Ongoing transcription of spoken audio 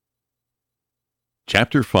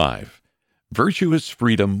Chapter 5. Virtuous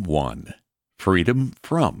Freedom 1. Freedom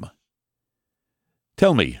from.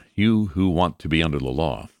 Tell me, you who want to be under the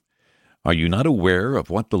law, are you not aware of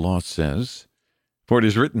what the law says? For it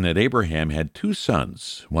is written that Abraham had two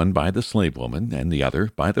sons, one by the slave woman and the other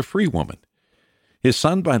by the free woman. His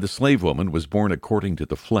son by the slave woman was born according to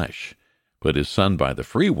the flesh, but his son by the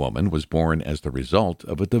free woman was born as the result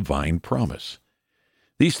of a divine promise.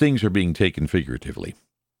 These things are being taken figuratively.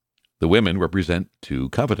 The women represent two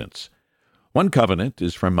covenants. One covenant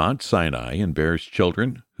is from Mount Sinai and bears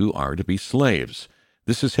children who are to be slaves.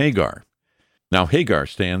 This is Hagar. Now Hagar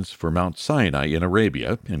stands for Mount Sinai in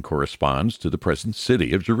Arabia and corresponds to the present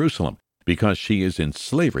city of Jerusalem, because she is in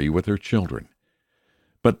slavery with her children.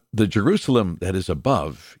 But the Jerusalem that is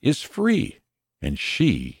above is free, and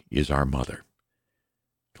she is our mother.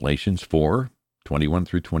 Galatians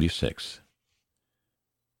 4:21-26.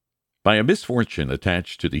 By a misfortune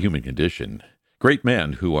attached to the human condition, great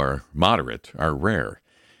men who are moderate are rare.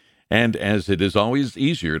 And as it is always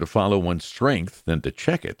easier to follow one's strength than to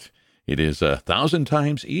check it, it is 1,000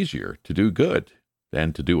 times easier to do good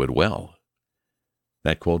than to do it well.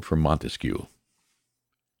 That quote from Montesquieu.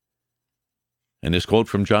 And this quote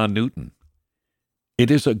from John Newton. It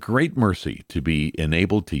is a great mercy to be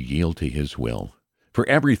enabled to yield to his will, for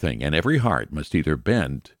everything and every heart must either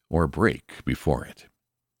bend or break before it.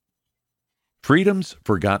 Freedom's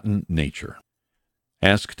forgotten nature.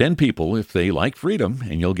 Ask 10 people if they like freedom,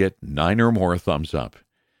 and you'll get 9 or more thumbs up.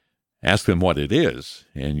 Ask them what it is,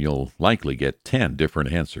 and you'll likely get 10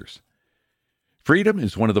 different answers. Freedom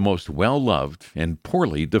is one of the most well-loved and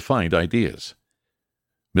poorly defined ideas.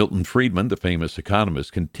 Milton Friedman, the famous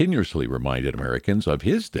economist, continuously reminded Americans of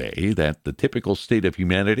his day that the typical state of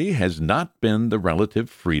humanity has not been the relative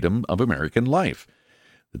freedom of American life.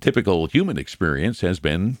 The typical human experience has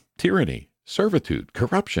been tyranny, servitude,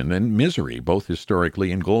 corruption, and misery, both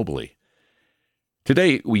historically and globally.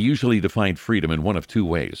 Today, we usually define freedom in one of two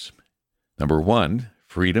ways. Number 1,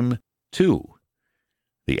 freedom 2,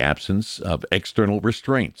 the absence of external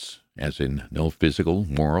restraints, as in no physical,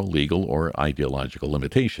 moral, legal, or ideological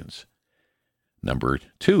limitations. Number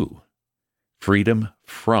 2, freedom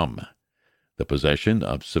from, the possession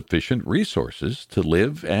of sufficient resources to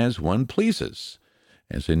live as one pleases,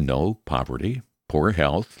 as in no poverty, poor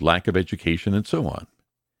health, lack of education, and so on.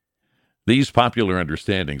 These popular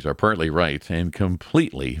understandings are partly right and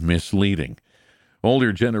completely misleading.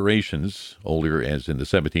 Older generations, older as in the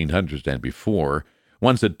 1700s and before,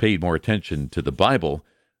 ones that paid more attention to the Bible,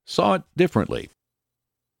 saw it differently.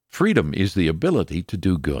 Freedom is the ability to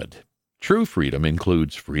do good. True freedom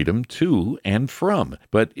includes freedom to and from,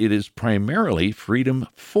 but it is primarily freedom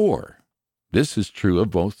for. This is true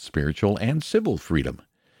of both spiritual and civil freedom.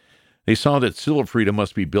 They saw that civil freedom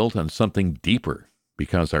must be built on something deeper,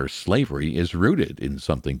 because our slavery is rooted in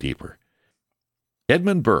something deeper.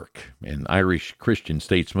 Edmund Burke, an Irish Christian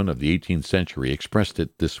statesman of the 18th century, expressed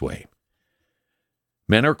it this way.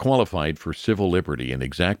 Men are qualified for civil liberty in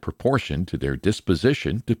exact proportion to their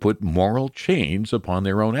disposition to put moral chains upon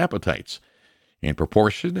their own appetites, in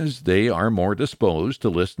proportion as they are more disposed to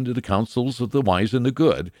listen to the counsels of the wise and the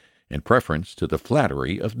good, in preference to the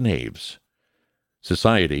flattery of knaves.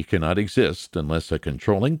 Society cannot exist unless a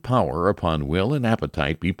controlling power upon will and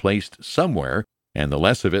appetite be placed somewhere, and the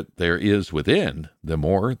less of it there is within, the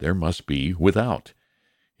more there must be without.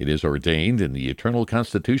 It is ordained in the eternal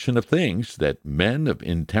constitution of things that men of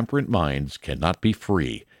intemperate minds cannot be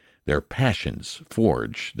free. Their passions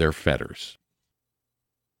forge their fetters.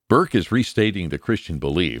 Burke is restating the Christian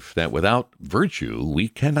belief that without virtue we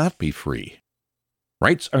cannot be free.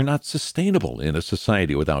 Rights are not sustainable in a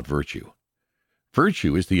society without virtue.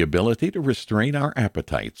 Virtue is the ability to restrain our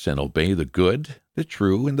appetites and obey the good, the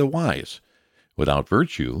true, and the wise. Without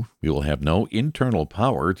virtue, we will have no internal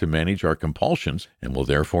power to manage our compulsions and will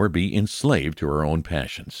therefore be enslaved to our own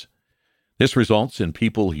passions. This results in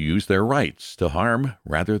people who use their rights to harm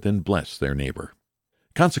rather than bless their neighbor.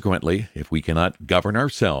 Consequently, if we cannot govern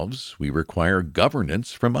ourselves, we require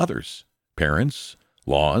governance from others, parents,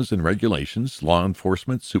 laws and regulations, law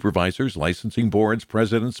enforcement, supervisors, licensing boards,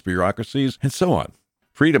 presidents, bureaucracies, and so on.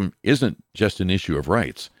 Freedom isn't just an issue of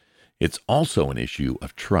rights. It's also an issue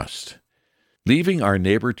of trust. Leaving our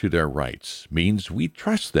neighbor to their rights means we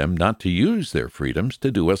trust them not to use their freedoms to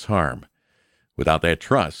do us harm. Without that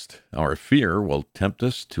trust, our fear will tempt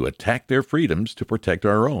us to attack their freedoms to protect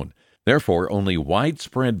our own. Therefore, only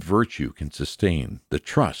widespread virtue can sustain the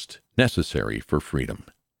trust necessary for freedom.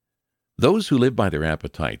 Those who live by their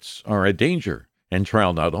appetites are a danger and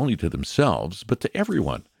trial not only to themselves, but to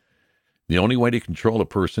everyone. The only way to control a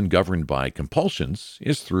person governed by compulsions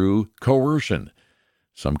is through coercion.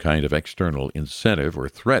 some kind of external incentive or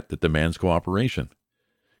threat that demands cooperation.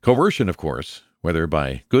 Coercion, of course, whether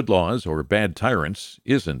by good laws or bad tyrants,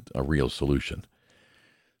 isn't a real solution.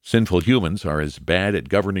 Sinful humans are as bad at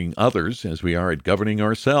governing others as we are at governing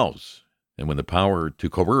ourselves, and when the power to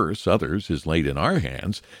coerce others is laid in our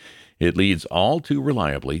hands, it leads all too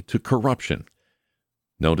reliably to corruption.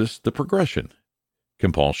 Notice the progression.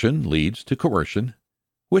 Compulsion leads to coercion,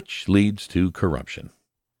 which leads to corruption.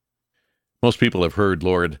 Most people have heard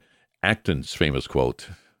Lord Acton's famous quote,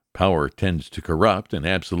 "Power tends to corrupt, and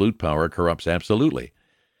absolute power corrupts absolutely."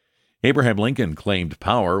 Abraham Lincoln claimed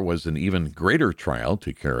power was an even greater trial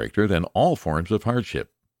to character than all forms of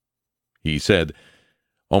hardship. He said,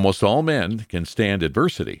 "Almost all men can stand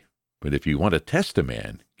adversity, but if you want to test a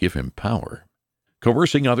man, give him power."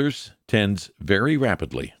 Coercing others tends very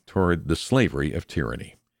rapidly toward the slavery of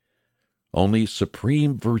tyranny. Only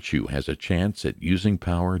supreme virtue has a chance at using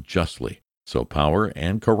power justly, so power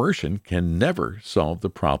and coercion can never solve the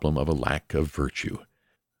problem of a lack of virtue.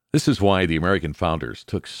 This is why the American founders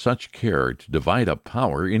took such care to divide up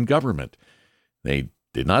power in government. They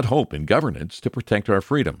did not hope in governance to protect our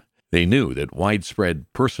freedom. They knew that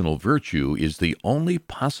widespread personal virtue is the only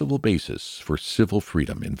possible basis for civil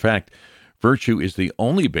freedom. In fact, virtue is the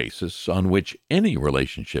only basis on which any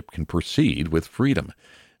relationship can proceed with freedom,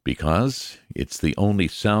 because it's the only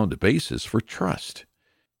sound basis for trust.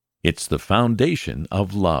 It's the foundation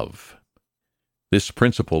of love. This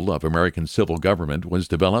principle of American civil government was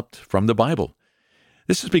developed from the Bible.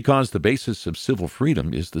 This is because the basis of civil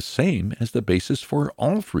freedom is the same as the basis for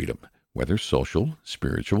all freedom, whether social,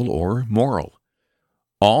 spiritual, or moral.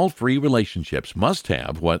 All free relationships must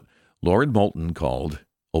have what Lord Moulton called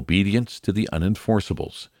obedience to the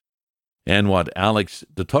unenforceables, and what Alex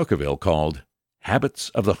de Tocqueville called habits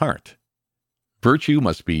of the heart. Virtue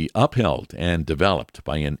must be upheld and developed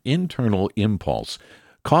by an internal impulse,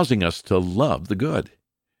 causing us to love the good.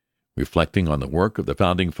 Reflecting on the work of the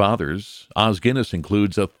Founding Fathers, Os Guinness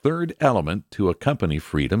includes a third element to accompany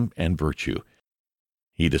freedom and virtue.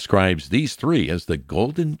 He describes these three as the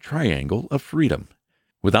golden triangle of freedom.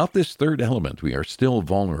 Without this third element, we are still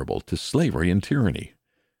vulnerable to slavery and tyranny.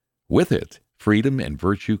 With it, freedom and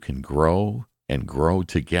virtue can grow and grow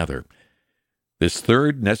together. This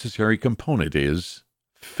third necessary component is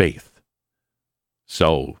faith.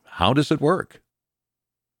 So, how does it work?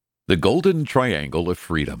 The golden triangle of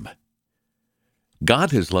freedom.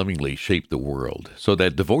 God has lovingly shaped the world so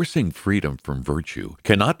that divorcing freedom from virtue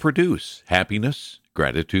cannot produce happiness,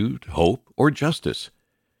 gratitude, hope, or justice.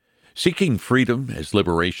 Seeking freedom as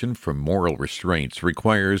liberation from moral restraints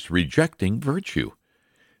requires rejecting virtue.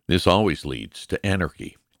 This always leads to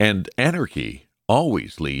anarchy, and anarchy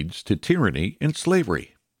always leads to tyranny and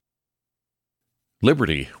slavery.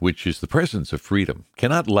 Liberty, which is the presence of freedom,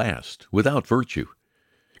 cannot last without virtue.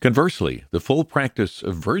 Conversely, the full practice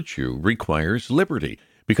of virtue requires liberty,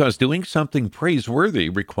 because doing something praiseworthy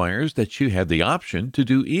requires that you have the option to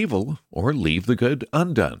do evil or leave the good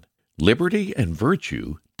undone. Liberty and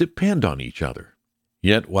virtue depend on each other.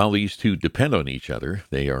 Yet, while these two depend on each other,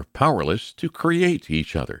 they are powerless to create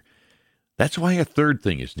each other. That's why a third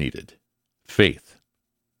thing is needed: faith.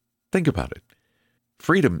 Think about it.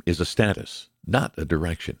 Freedom is a status, not a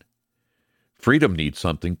direction. Freedom needs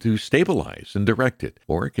something to stabilize and direct it,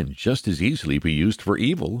 or it can just as easily be used for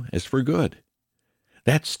evil as for good.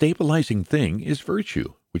 That stabilizing thing is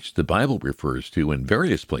virtue, which the Bible refers to in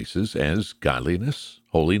various places as godliness,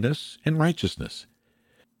 holiness, and righteousness.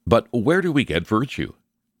 But where do we get virtue?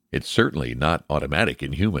 It's certainly not automatic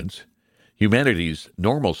in humans. Humanity's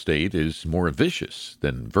normal state is more vicious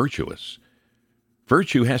than virtuous.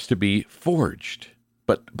 Virtue has to be forged.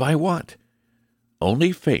 But by what?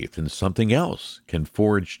 Only faith in something else can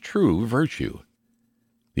forge true virtue.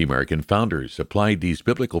 The American founders applied these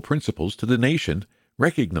biblical principles to the nation,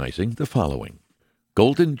 recognizing the following.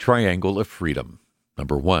 Golden triangle of freedom.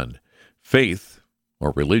 Number 1, faith,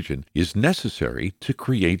 or religion, is necessary to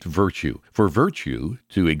create virtue. For virtue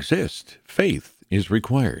to exist, faith is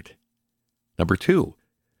required. Number 2,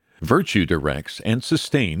 virtue directs and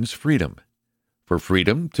sustains freedom. For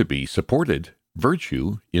freedom to be supported,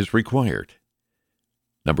 virtue is required.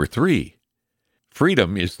 Number 3,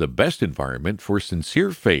 freedom is the best environment for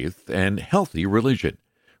sincere faith and healthy religion.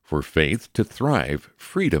 For faith to thrive,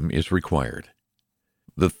 freedom is required.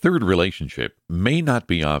 The third relationship may not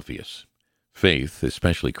be obvious. Faith,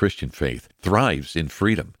 especially Christian faith, thrives in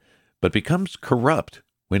freedom, but becomes corrupt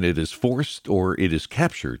when it is forced or it is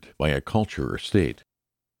captured by a culture or state.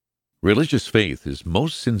 Religious faith is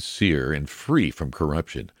most sincere and free from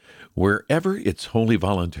corruption wherever it's wholly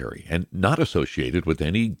voluntary and not associated with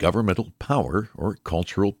any governmental power or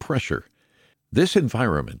cultural pressure. This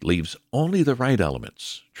environment leaves only the right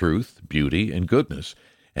elements, truth, beauty, and goodness,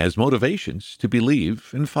 as motivations to believe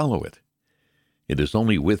and follow it. It is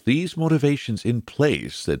only with these motivations in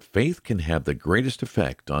place that faith can have the greatest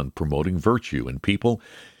effect on promoting virtue in people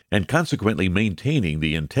and consequently maintaining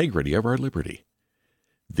the integrity of our liberty.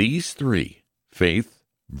 These three, faith,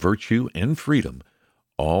 virtue, and freedom,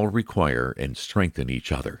 all require and strengthen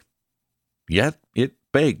each other. Yet it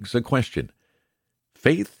begs a question.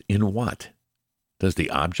 Faith in what? Does the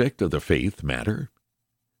object of the faith matter?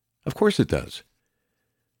 Of course it does.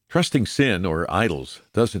 Trusting sin or idols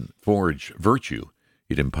doesn't forge virtue,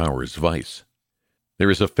 it empowers vice.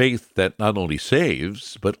 There is a faith that not only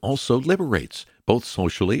saves, but also liberates, both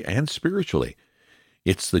socially and spiritually.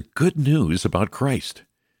 It's the good news about Christ.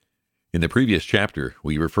 In the previous chapter,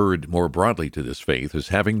 we referred more broadly to this faith as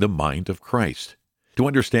having the mind of Christ. To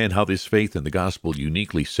understand how this faith in the gospel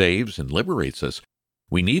uniquely saves and liberates us,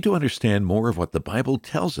 we need to understand more of what the Bible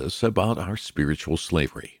tells us about our spiritual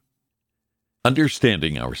slavery.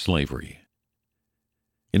 Understanding our slavery.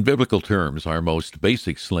 In biblical terms, our most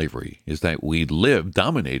basic slavery is that we live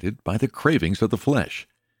dominated by the cravings of the flesh.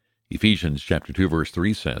 Ephesians chapter 2, verse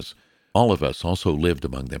 3 says, "All of us also lived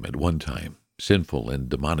among them at one time, sinful and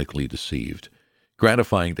demonically deceived,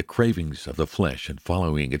 gratifying the cravings of the flesh and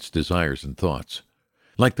following its desires and thoughts.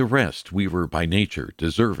 Like the rest, we were by nature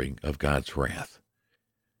deserving of God's wrath."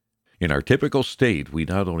 In our typical state, we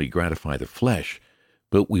not only gratify the flesh,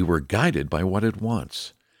 but we were guided by what it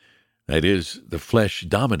wants. That is, the flesh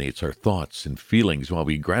dominates our thoughts and feelings while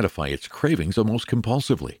we gratify its cravings almost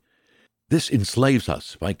compulsively. This enslaves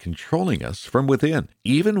us by controlling us from within,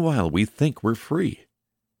 even while we think we're free.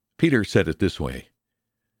 Peter said it this way: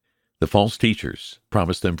 "The false teachers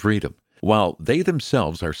promise them freedom, while they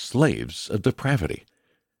themselves are slaves of depravity.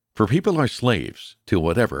 For people are slaves to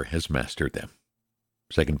whatever has mastered them."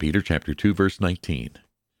 2 Peter chapter 2, verse 19.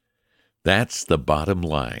 That's the bottom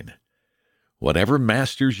line. Whatever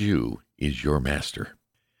masters you is your master.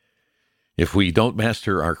 If we don't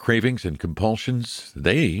master our cravings and compulsions,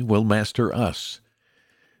 they will master us.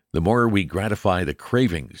 The more we gratify the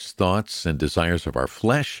cravings, thoughts, and desires of our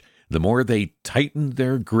flesh, the more they tighten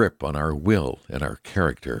their grip on our will and our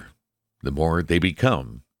character, the more they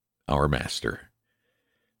become our master.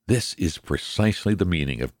 This is precisely the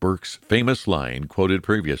meaning of Burke's famous line quoted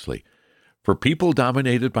previously: "For people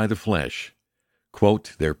dominated by the flesh,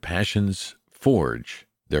 quote, their passions forge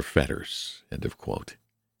their fetters," end of quote.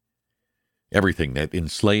 Everything that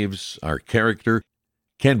enslaves our character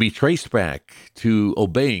can be traced back to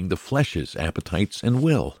obeying the flesh's appetites and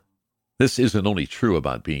will. This isn't only true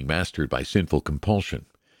about being mastered by sinful compulsion.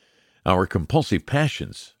 Our compulsive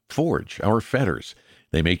passions forge our fetters.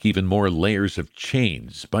 They make even more layers of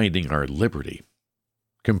chains binding our liberty.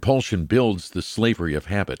 Compulsion builds the slavery of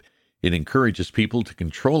habit. It encourages people to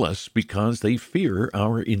control us because they fear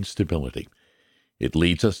our instability. It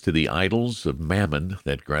leads us to the idols of mammon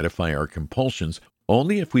that gratify our compulsions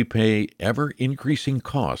only if we pay ever-increasing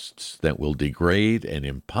costs that will degrade and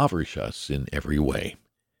impoverish us in every way.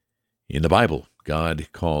 In the Bible, God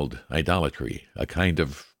called idolatry a kind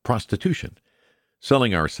of prostitution,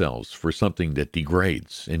 selling ourselves for something that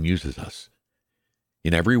degrades and uses us.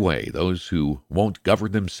 In every way, those who won't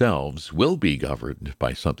govern themselves will be governed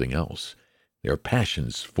by something else. Their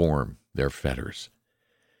passions form their fetters.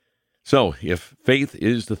 So, if faith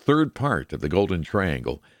is the third part of the Golden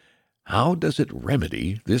Triangle, how does it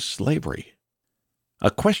remedy this slavery? A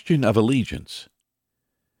question of allegiance.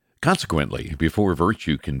 Consequently, before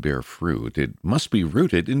virtue can bear fruit, it must be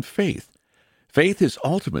rooted in faith. Faith is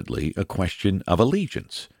ultimately a question of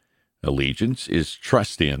allegiance. Allegiance is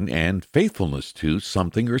trust in and faithfulness to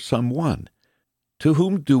something or someone. To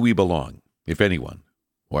whom do we belong, if anyone?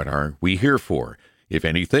 What are we here for, if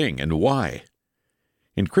anything, and why?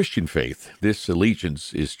 In Christian faith, this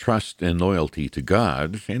allegiance is trust and loyalty to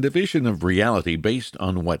God and a vision of reality based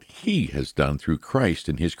on what He has done through Christ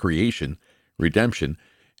in His creation, redemption,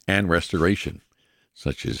 and restoration,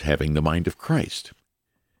 such as having the mind of Christ.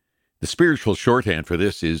 The spiritual shorthand for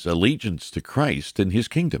this is allegiance to Christ and His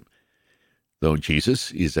kingdom. Though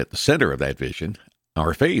Jesus is at the center of that vision,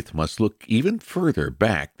 our faith must look even further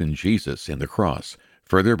back than Jesus and the cross,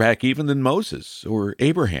 further back even than Moses or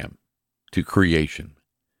Abraham, to creation.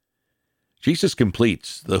 Jesus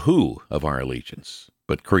completes the who of our allegiance,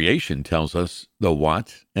 but creation tells us the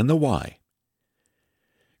what and the why.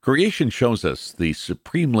 Creation shows us the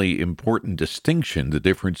supremely important distinction, the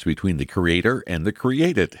difference between the Creator and the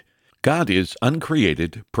created. God is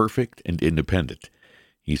uncreated, perfect, and independent.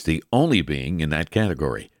 He's the only being in that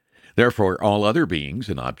category. Therefore, all other beings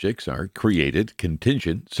and objects are created,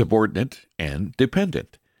 contingent, subordinate, and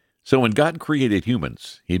dependent. So when God created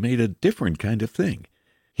humans, he made a different kind of thing.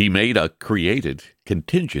 He made a created,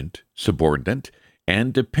 contingent, subordinate,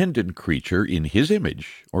 and dependent creature in his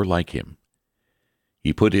image or like him.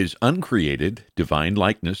 He put his uncreated, divine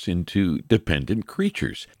likeness into dependent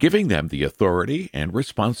creatures, giving them the authority and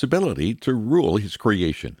responsibility to rule his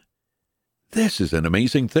creation. This is an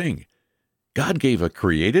amazing thing. God gave a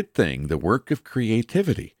created thing the work of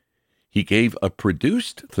creativity. He gave a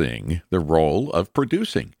produced thing the role of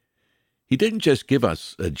producing. He didn't just give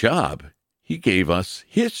us a job, he gave us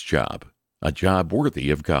his job, a job worthy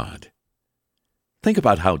of God. Think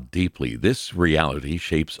about how deeply this reality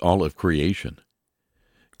shapes all of creation.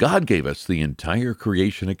 God gave us the entire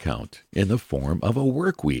creation account in the form of a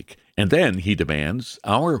work week, and then he demands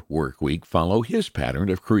our work week follow his pattern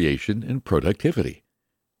of creation and productivity.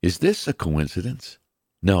 Is this a coincidence?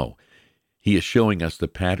 No. He is showing us the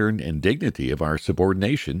pattern and dignity of our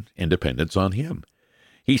subordination and dependence on him.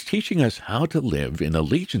 He's teaching us how to live in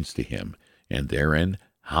allegiance to him, and therein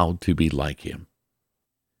how to be like him.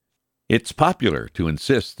 It's popular to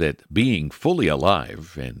insist that being fully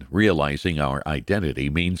alive and realizing our identity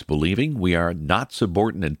means believing we are not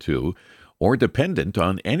subordinate to or dependent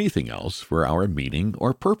on anything else for our meaning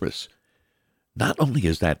or purpose. Not only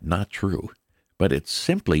is that not true, but it's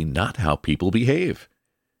simply not how people behave.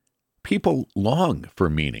 People long for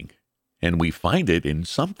meaning, and we find it in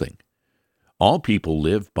something. All people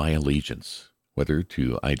live by allegiance, whether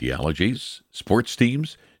to ideologies, sports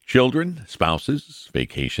teams, children, spouses,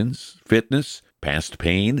 vacations, fitness, past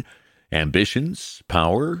pain, ambitions,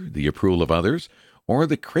 power, the approval of others, or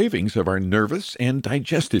the cravings of our nervous and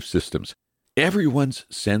digestive systems. Everyone's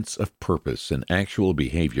sense of purpose and actual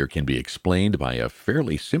behavior can be explained by a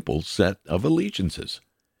fairly simple set of allegiances.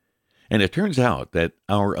 And it turns out that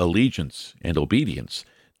our allegiance and obedience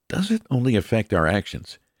doesn't only affect our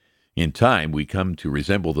actions. In time, we come to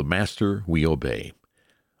resemble the master we obey.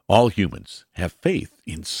 All humans have faith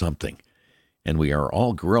in something, and we are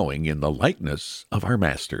all growing in the likeness of our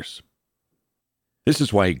masters. This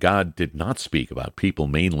is why God did not speak about people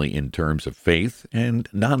mainly in terms of faith and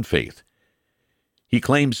non-faith. He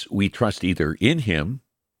claims we trust either in him,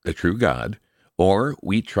 the true God, or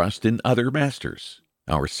we trust in other masters,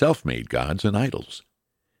 our self-made gods and idols.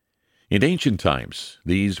 In ancient times,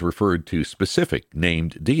 these referred to specific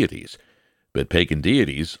named deities, but pagan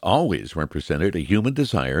deities always represented a human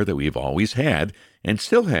desire that we've always had and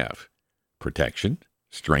still have: protection,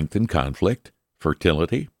 strength in conflict,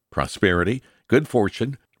 fertility, prosperity, good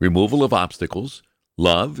fortune, removal of obstacles,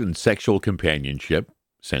 love and sexual companionship,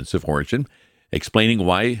 sense of origin, explaining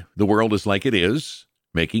why the world is like it is,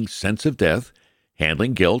 making sense of death,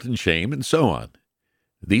 handling guilt and shame, and so on.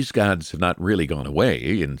 These gods have not really gone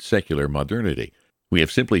away in secular modernity. We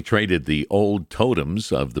have simply traded the old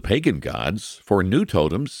totems of the pagan gods for new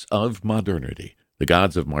totems of modernity. The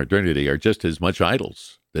gods of modernity are just as much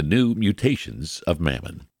idols, the new mutations of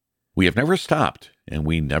mammon. We have never stopped, and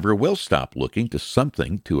we never will stop looking to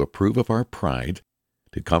something to approve of our pride,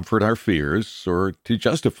 to comfort our fears, or to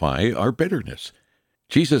justify our bitterness.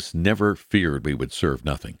 Jesus never feared we would serve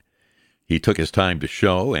nothing. He took his time to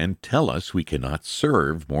show and tell us we cannot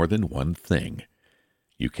serve more than one thing.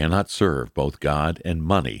 You cannot serve both God and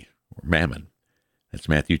money, or mammon. That's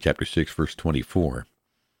Matthew chapter 6, verse 24.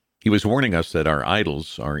 He was warning us that our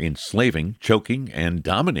idols are enslaving, choking, and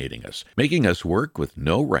dominating us, making us work with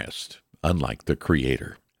no rest, unlike the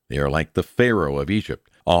Creator. They are like the Pharaoh of Egypt,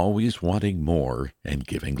 always wanting more and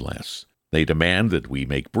giving less. They demand that we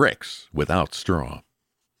make bricks without straw.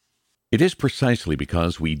 It is precisely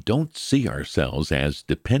because we don't see ourselves as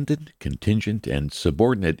dependent, contingent, and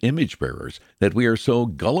subordinate image bearers that we are so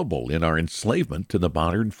gullible in our enslavement to the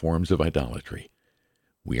modern forms of idolatry.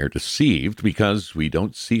 We are deceived because we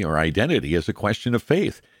don't see our identity as a question of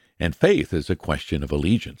faith, and faith is a question of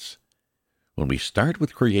allegiance. When we start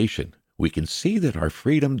with creation, we can see that our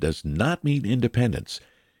freedom does not mean independence.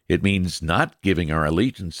 It means not giving our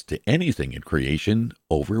allegiance to anything in creation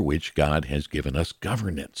over which God has given us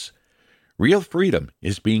governance. Real freedom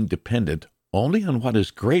is being dependent only on what is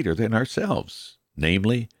greater than ourselves,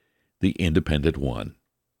 namely, the independent one.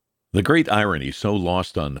 The great irony so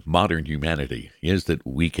lost on modern humanity is that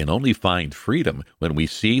we can only find freedom when we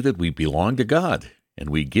see that we belong to God and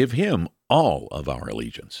we give him all of our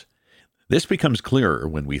allegiance. This becomes clearer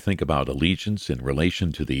when we think about allegiance in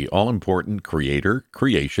relation to the all-important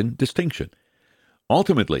creator-creation distinction.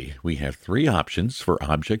 Ultimately, we have three options for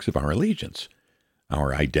objects of our allegiance.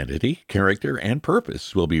 Our identity, character, and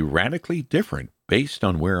purpose will be radically different based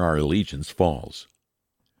on where our allegiance falls.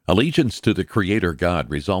 Allegiance to the Creator God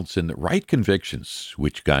results in right convictions,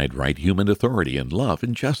 which guide right human authority in love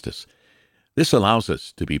and justice. This allows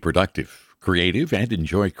us to be productive, creative, and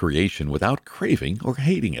enjoy creation without craving or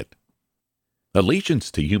hating it.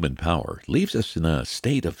 Allegiance to human power leaves us in a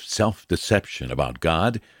state of self-deception about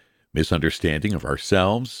God, misunderstanding of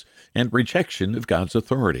ourselves, and rejection of God's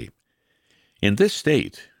authority. In this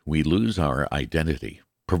state, we lose our identity,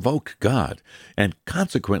 provoke God, and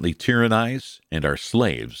consequently tyrannize and are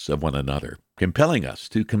slaves of one another, compelling us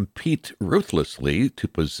to compete ruthlessly to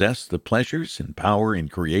possess the pleasures and power in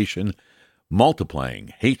creation,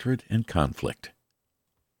 multiplying hatred and conflict.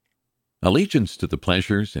 Allegiance to the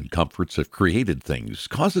pleasures and comforts of created things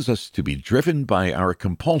causes us to be driven by our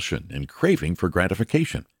compulsion and craving for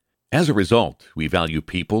gratification. As a result, we value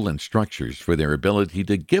people and structures for their ability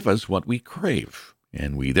to give us what we crave,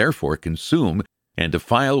 and we therefore consume and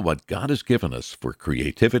defile what God has given us for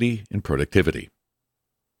creativity and productivity.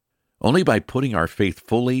 Only by putting our faith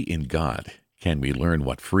fully in God can we learn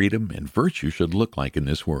what freedom and virtue should look like in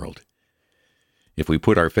this world. If we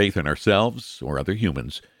put our faith in ourselves or other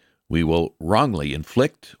humans, we will wrongly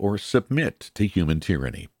inflict or submit to human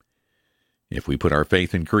tyranny. If we put our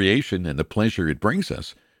faith in creation and the pleasure it brings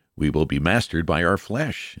us, we will be mastered by our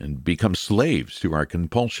flesh and become slaves to our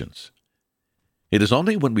compulsions. It is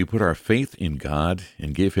only when we put our faith in God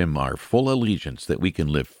and give Him our full allegiance that we can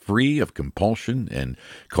live free of compulsion and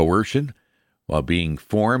coercion while being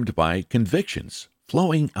formed by convictions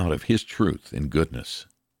flowing out of His truth and goodness.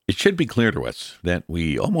 It should be clear to us that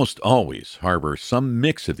we almost always harbor some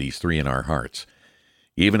mix of these three in our hearts.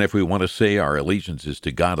 Even if we want to say our allegiance is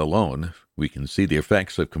to God alone, we can see the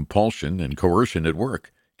effects of compulsion and coercion at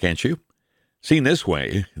work, can't you? Seen this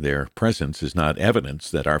way, their presence is not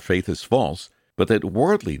evidence that our faith is false, but that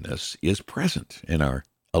worldliness is present and our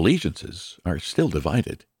allegiances are still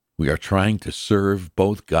divided. We are trying to serve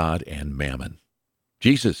both God and mammon.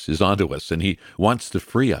 Jesus is onto us, and He wants to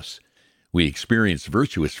free us. We experience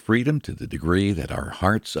virtuous freedom to the degree that our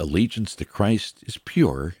heart's allegiance to Christ is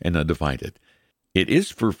pure and undivided. It is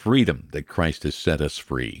for freedom that Christ has set us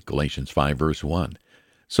free, Galatians 5, verse 1.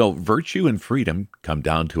 So virtue and freedom come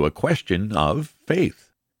down to a question of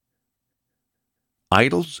faith.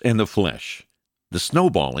 Idols and the flesh, the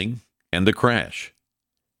snowballing and the crash.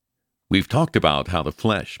 We've talked about how the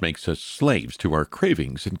flesh makes us slaves to our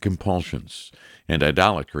cravings and compulsions, and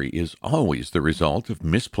idolatry is always the result of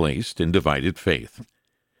misplaced and divided faith.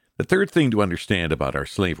 The third thing to understand about our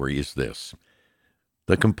slavery is this.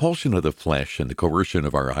 The compulsion of the flesh and the coercion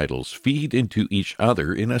of our idols feed into each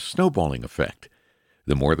other in a snowballing effect.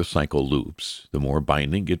 The more the cycle loops, the more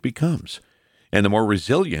binding it becomes, and the more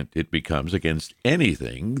resilient it becomes against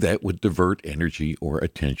anything that would divert energy or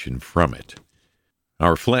attention from it.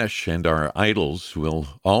 Our flesh and our idols will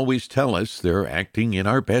always tell us they're acting in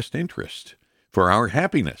our best interest, for our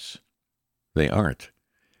happiness. They aren't.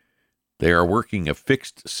 They are working a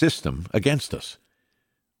fixed system against us.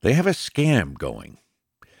 They have a scam going.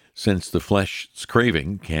 Since the flesh's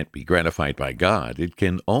craving can't be gratified by God, it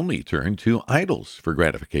can only turn to idols for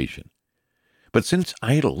gratification. But since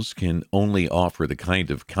idols can only offer the kind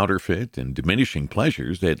of counterfeit and diminishing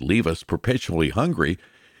pleasures that leave us perpetually hungry,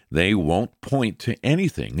 they won't point to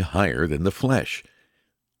anything higher than the flesh.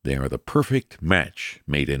 They are the perfect match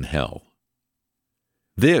made in hell.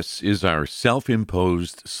 This is our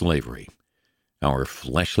self-imposed slavery. Our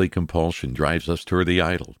fleshly compulsion drives us toward the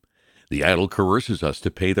idol. The idol coerces us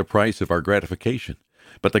to pay the price of our gratification.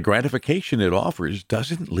 But the gratification it offers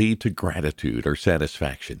doesn't lead to gratitude or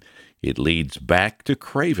satisfaction. It leads back to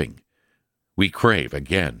craving. We crave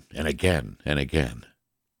again and again and again.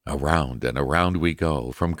 Around and around we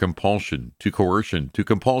go, from compulsion to coercion to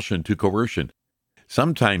compulsion to coercion,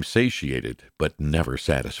 sometimes satiated but never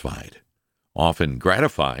satisfied, often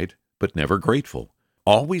gratified but never grateful,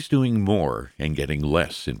 always doing more and getting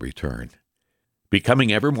less in return,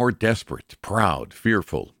 becoming ever more desperate, proud,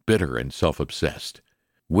 fearful, bitter, and self-obsessed,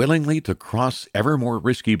 willingly to cross ever more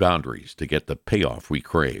risky boundaries to get the payoff we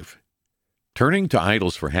crave. Turning to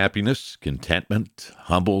idols for happiness, contentment,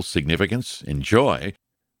 humble significance, and joy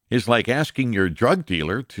is like asking your drug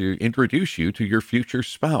dealer to introduce you to your future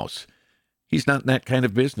spouse. He's not in that kind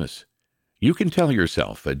of business. You can tell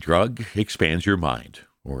yourself a drug expands your mind,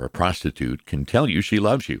 or a prostitute can tell you she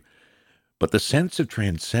loves you. But the sense of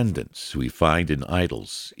transcendence we find in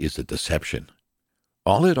idols is a deception.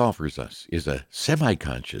 All it offers us is a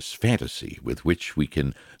semi-conscious fantasy with which we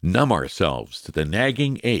can numb ourselves to the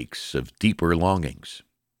nagging aches of deeper longings.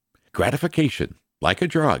 Gratification, like a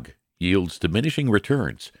drug, yields diminishing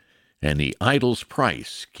returns, and the idol's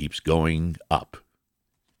price keeps going up.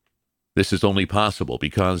 This is only possible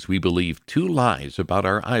because we believe two lies about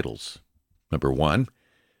our idols. Number one,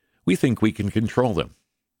 we think we can control them.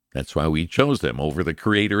 That's why we chose them over the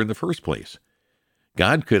Creator in the first place.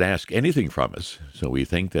 God could ask anything from us, so we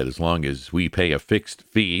think that as long as we pay a fixed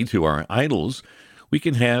fee to our idols, we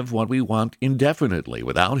can have what we want indefinitely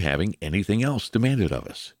without having anything else demanded of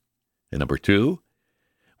us. And number two,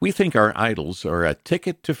 we think our idols are a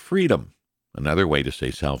ticket to freedom, another way to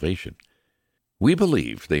say salvation. We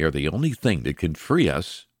believe they are the only thing that can free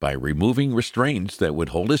us by removing restraints that would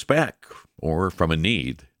hold us back or from a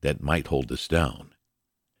need that might hold us down.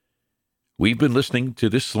 We've been listening to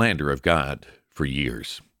this slander of God for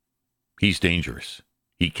years. He's dangerous.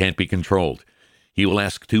 He can't be controlled. He will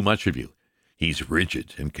ask too much of you. He's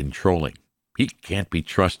rigid and controlling. He can't be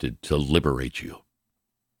trusted to liberate you.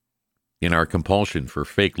 In our compulsion for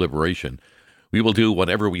fake liberation, we will do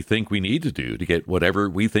whatever we think we need to do to get whatever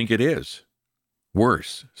we think it is.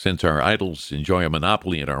 Worse, since our idols enjoy a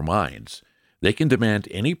monopoly in our minds, they can demand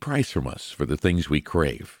any price from us for the things we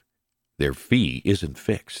crave. Their fee isn't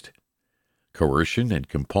fixed. Coercion and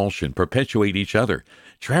compulsion perpetuate each other,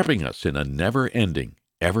 trapping us in a never-ending,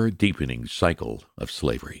 ever-deepening cycle of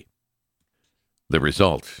slavery. The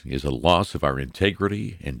result is a loss of our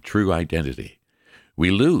integrity and true identity.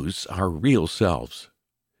 We lose our real selves.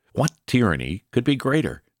 What tyranny could be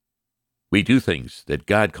greater? We do things that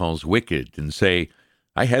God calls wicked and say,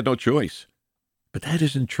 "I had no choice." But that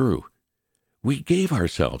isn't true. We gave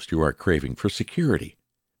ourselves to our craving for security.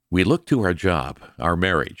 We looked to our job, our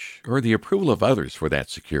marriage, or the approval of others for that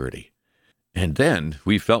security. And then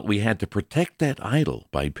we felt we had to protect that idol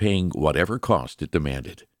by paying whatever cost it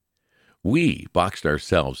demanded. We boxed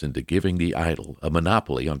ourselves into giving the idol a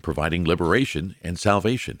monopoly on providing liberation and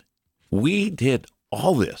salvation. We did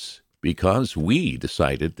all this because we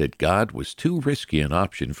decided that God was too risky an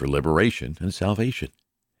option for liberation and salvation.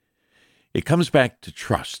 It comes back to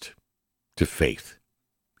trust, to faith.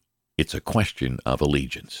 It's a question of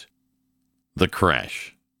allegiance. The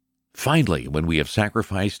crash. Finally, when we have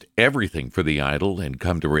sacrificed everything for the idol and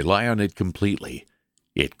come to rely on it completely,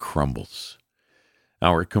 it crumbles.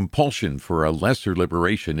 Our compulsion for a lesser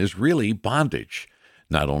liberation is really bondage,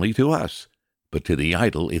 not only to us, but to the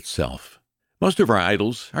idol itself. Most of our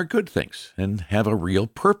idols are good things and have a real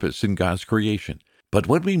purpose in God's creation. But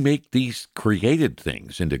when we make these created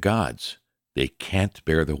things into gods, they can't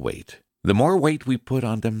bear the weight. The more weight we put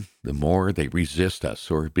on them, the more they resist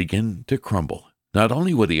us or begin to crumble. Not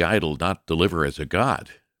only will the idol not deliver as a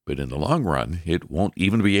god, but in the long run, it won't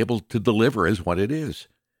even be able to deliver as what it is.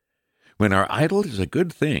 When our idol is a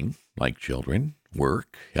good thing, like children,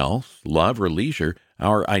 work, health, love, or leisure,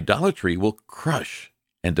 our idolatry will crush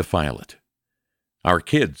and defile it. Our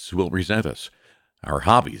kids will resent us. Our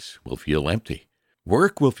hobbies will feel empty.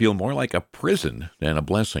 Work will feel more like a prison than a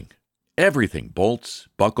blessing. Everything bolts,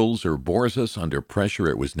 buckles, or bores us under pressure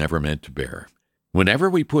it was never meant to bear.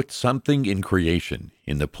 Whenever we put something in creation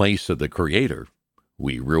in the place of the Creator,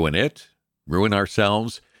 we ruin it, ruin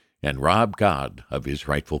ourselves, and rob God of His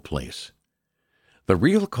rightful place. The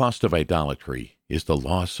real cost of idolatry is the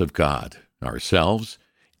loss of God, ourselves,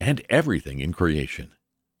 and everything in creation.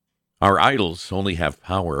 Our idols only have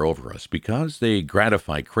power over us because they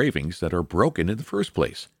gratify cravings that are broken in the first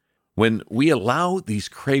place. When we allow these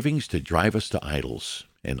cravings to drive us to idols,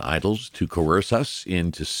 and idols to coerce us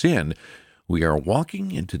into sin, we are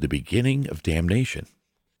walking into the beginning of damnation.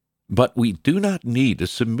 But we do not need to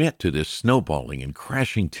submit to this snowballing and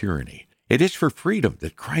crashing tyranny. It is for freedom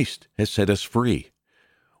that Christ has set us free.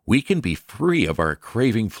 We can be free of our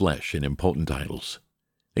craving flesh and impotent idols.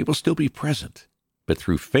 They will still be present, but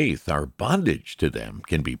through faith our bondage to them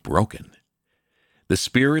can be broken. The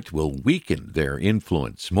Spirit will weaken their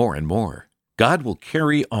influence more and more. God will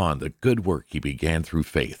carry on the good work He began through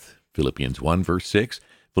faith. Philippians 1, verse 6,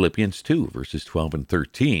 Philippians 2, verses 12 and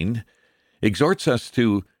 13, exhorts us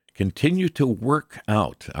to continue to work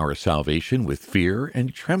out our salvation with fear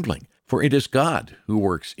and trembling, for it is God who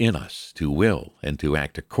works in us to will and to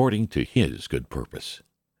act according to His good purpose.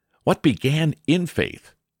 What began in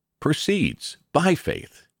faith proceeds by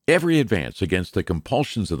faith. Every advance against the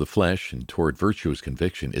compulsions of the flesh and toward virtuous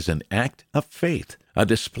conviction is an act of faith, a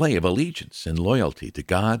display of allegiance and loyalty to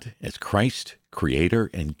God as Christ, Creator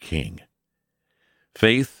and King.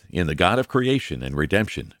 Faith in the God of creation and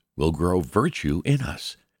redemption will grow virtue in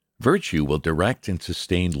us. Virtue will direct and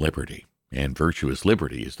sustain liberty, and virtuous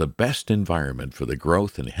liberty is the best environment for the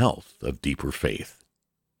growth and health of deeper faith.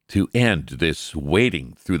 To end this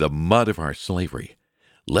wading through the mud of our slavery,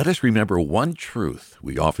 let us remember one truth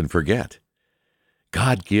we often forget.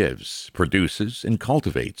 God gives, produces, and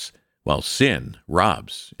cultivates, while sin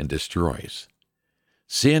robs and destroys.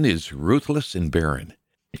 Sin is ruthless and barren.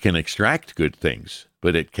 It can extract good things,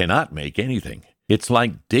 but it cannot make anything. It's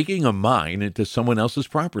like digging a mine into someone else's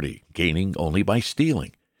property, gaining only by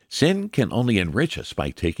stealing. Sin can only enrich us by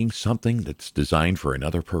taking something that's designed for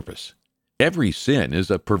another purpose. Every sin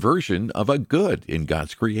is a perversion of a good in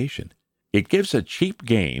God's creation. It gives a cheap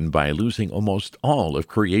gain by losing almost all of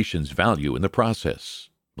creation's value in the process,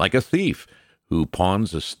 like a thief who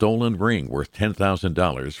pawns a stolen ring worth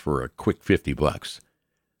 $10,000 for a quick $50.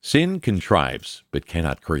 Sin contrives but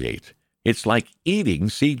cannot create. It's like eating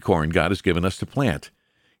seed corn God has given us to plant.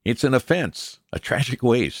 It's an offense, a tragic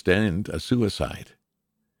waste, and a suicide.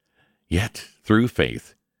 Yet, through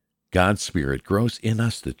faith, God's Spirit grows in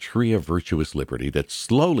us the tree of virtuous liberty that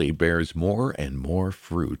slowly bears more and more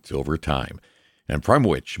fruit over time, and from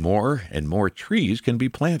which more and more trees can be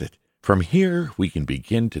planted. From here, we can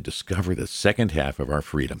begin to discover the second half of our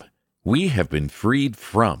freedom. We have been freed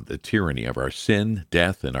from the tyranny of our sin,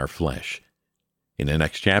 death, and our flesh. In the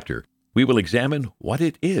next chapter, we will examine what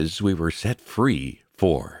it is we were set free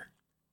for.